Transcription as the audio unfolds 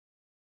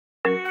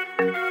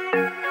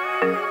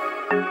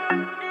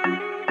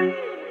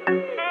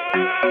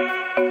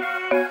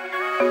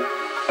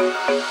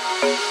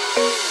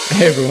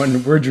Hey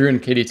everyone, we're Drew and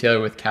Katie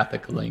Taylor with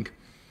Catholic Link.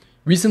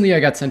 Recently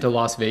I got sent to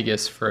Las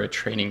Vegas for a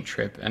training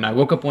trip, and I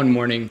woke up one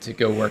morning to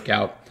go work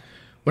out.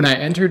 When I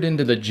entered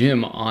into the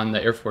gym on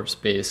the Air Force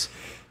Base,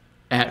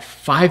 at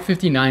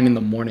 5:59 in the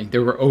morning,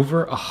 there were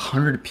over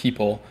 100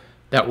 people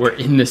that were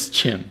in this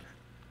gym.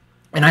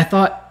 And I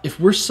thought, if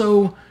we're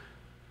so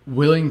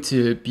willing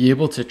to be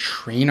able to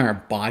train our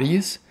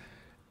bodies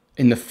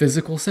in the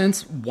physical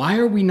sense, why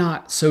are we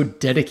not so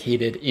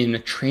dedicated in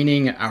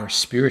training our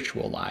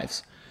spiritual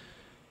lives?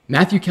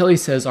 Matthew Kelly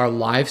says our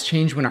lives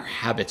change when our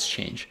habits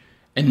change.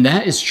 And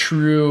that is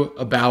true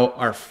about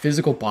our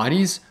physical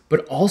bodies,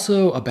 but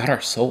also about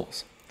our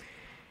souls.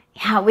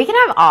 Yeah, we can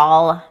have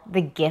all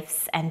the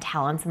gifts and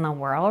talents in the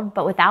world,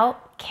 but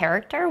without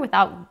character,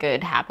 without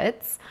good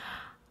habits,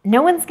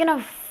 no one's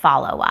gonna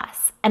follow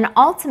us. And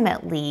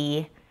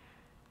ultimately,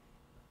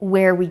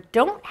 where we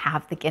don't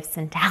have the gifts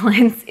and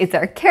talents, it's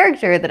our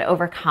character that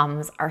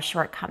overcomes our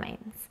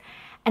shortcomings.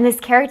 And this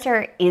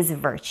character is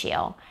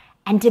virtue.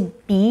 And to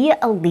be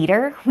a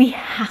leader, we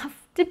have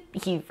to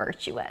be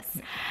virtuous.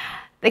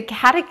 The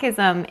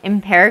Catechism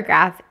in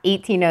paragraph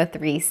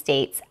 1803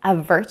 states, "A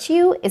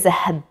virtue is a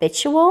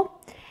habitual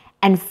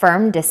and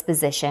firm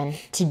disposition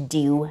to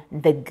do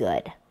the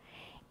good."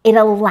 It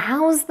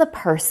allows the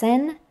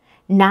person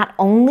not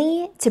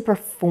only to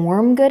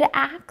perform good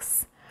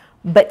acts,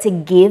 but to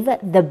give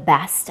the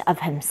best of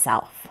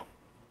himself.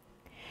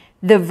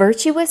 The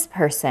virtuous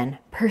person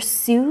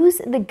pursues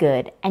the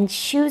good and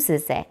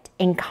chooses it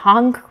in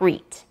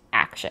concrete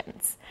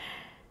actions.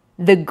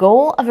 The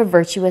goal of a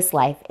virtuous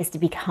life is to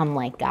become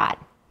like God.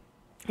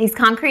 These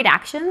concrete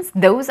actions,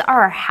 those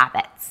are our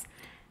habits.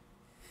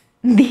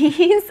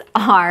 These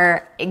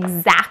are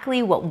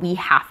exactly what we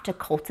have to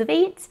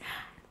cultivate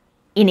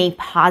in a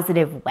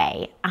positive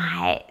way.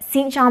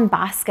 St. John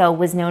Bosco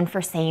was known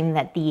for saying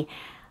that the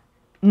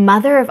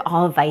mother of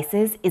all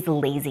vices is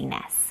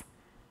laziness.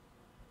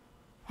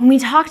 When we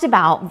talked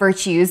about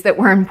virtues that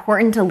were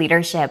important to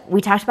leadership,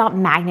 we talked about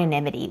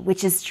magnanimity,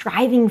 which is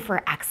striving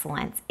for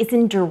excellence. It's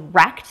in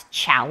direct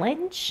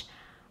challenge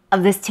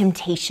of this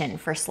temptation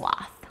for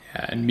sloth.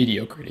 Yeah, and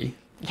mediocrity.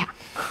 Yeah.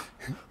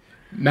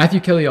 Matthew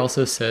Kelly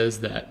also says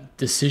that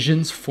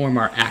decisions form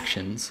our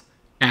actions,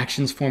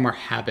 actions form our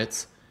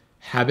habits,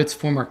 habits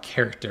form our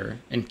character,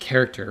 and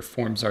character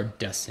forms our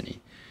destiny.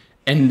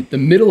 And the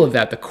middle of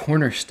that, the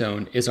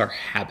cornerstone, is our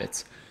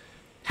habits.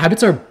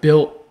 Habits are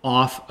built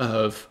off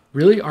of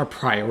really our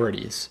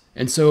priorities.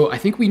 And so I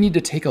think we need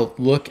to take a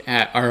look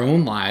at our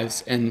own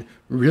lives and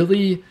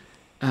really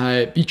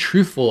be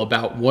truthful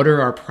about what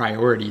are our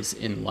priorities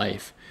in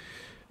life.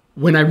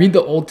 When I read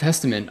the Old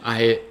Testament,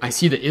 I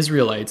see the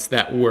Israelites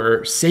that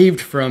were saved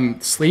from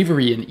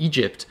slavery in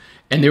Egypt,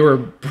 and they were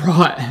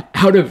brought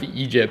out of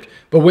Egypt.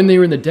 But when they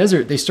were in the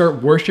desert, they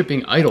start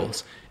worshiping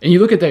idols. And you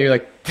look at that, you're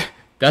like,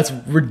 that's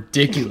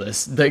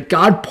ridiculous. That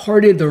God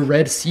parted the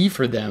Red Sea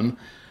for them.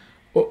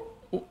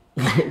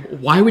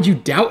 Why would you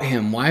doubt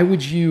him? Why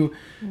would you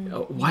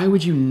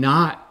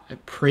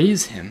not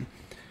praise him?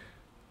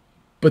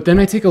 But then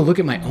I take a look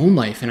at my own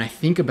life and I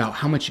think about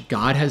how much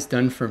God has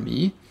done for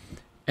me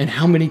and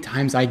how many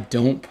times I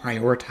don't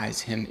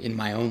prioritize him in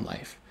my own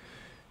life.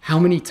 How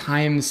many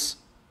times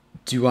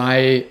do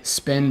I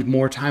spend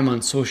more time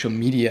on social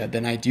media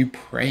than I do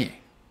praying?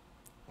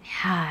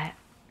 Yeah.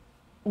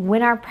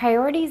 When our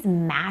priorities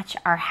match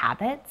our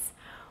habits,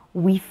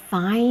 we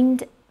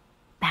find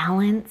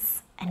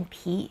balance and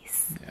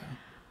peace. Yeah.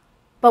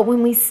 But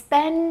when we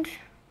spend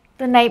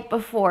the night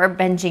before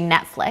binging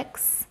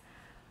Netflix,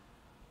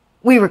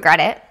 we regret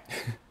it.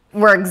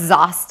 We're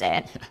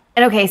exhausted. Yeah.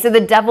 And okay, so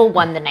the devil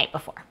won the night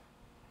before,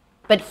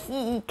 but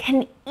he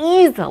can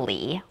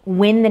easily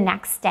win the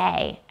next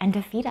day and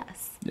defeat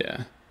us.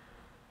 Yeah.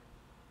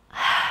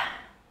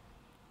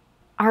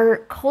 Our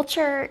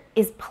culture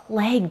is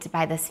plagued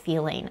by this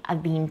feeling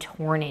of being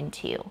torn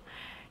into,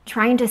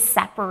 trying to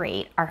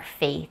separate our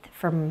faith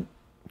from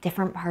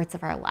different parts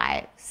of our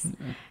lives.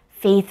 Mm-hmm.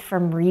 Faith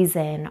from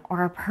reason, or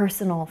our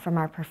personal from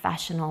our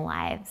professional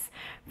lives,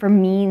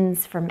 from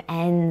means from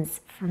ends,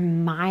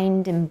 from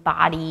mind and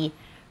body,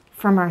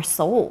 from our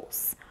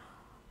souls.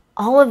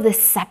 All of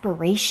this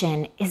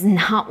separation is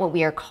not what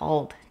we are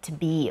called to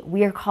be.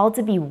 We are called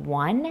to be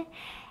one,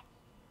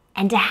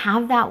 and to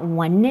have that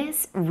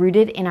oneness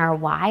rooted in our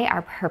why,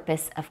 our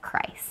purpose of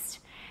Christ.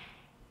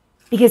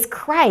 Because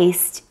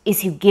Christ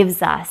is who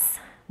gives us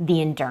the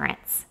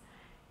endurance.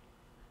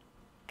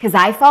 Because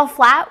I fall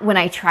flat when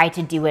I try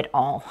to do it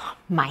all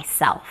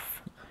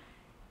myself.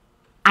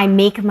 I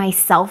make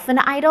myself an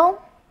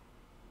idol.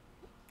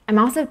 I'm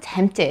also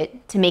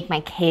tempted to make my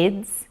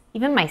kids,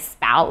 even my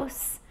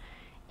spouse,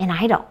 an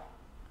idol.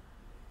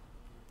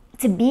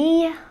 To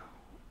be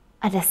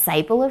a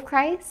disciple of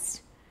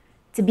Christ,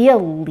 to be a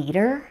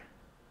leader,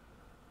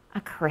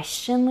 a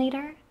Christian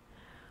leader,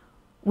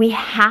 we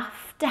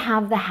have to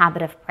have the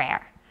habit of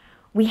prayer.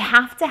 We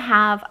have to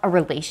have a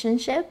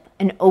relationship,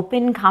 an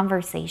open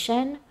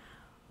conversation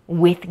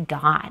with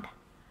God.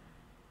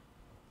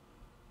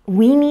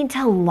 We need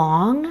to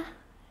long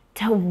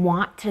to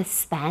want to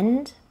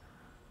spend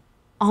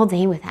all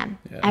day with him,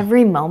 Yeah.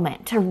 every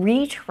moment, to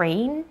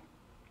retrain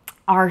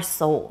our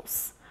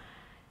souls.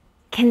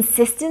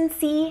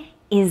 Consistency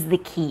is the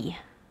key.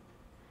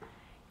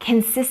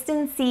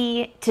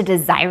 Consistency to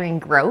desiring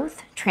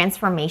growth,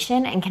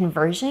 transformation, and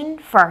conversion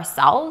for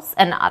ourselves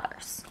and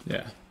others.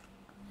 Yeah.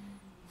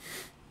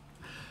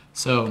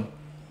 So,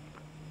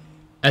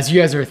 as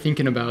you guys are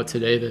thinking about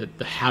today,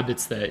 the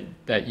habits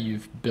that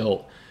you've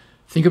built,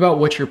 think about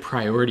what your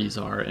priorities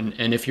are,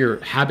 and if your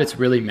habits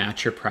really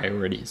match your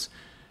priorities.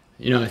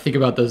 I think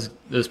about those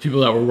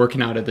people that were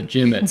working out at the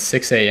gym at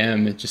 6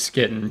 a.m. and just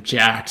getting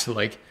jacked.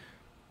 Like,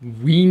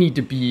 we need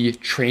to be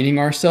training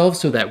ourselves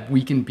so that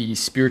we can be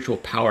spiritual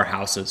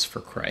powerhouses for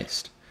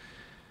Christ.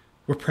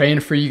 We're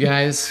praying for you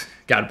guys.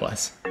 God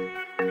bless. If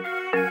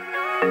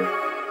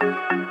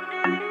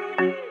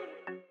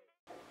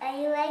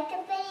you like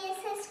the video,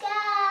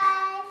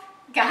 subscribe.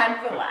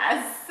 God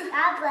bless.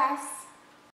 God bless.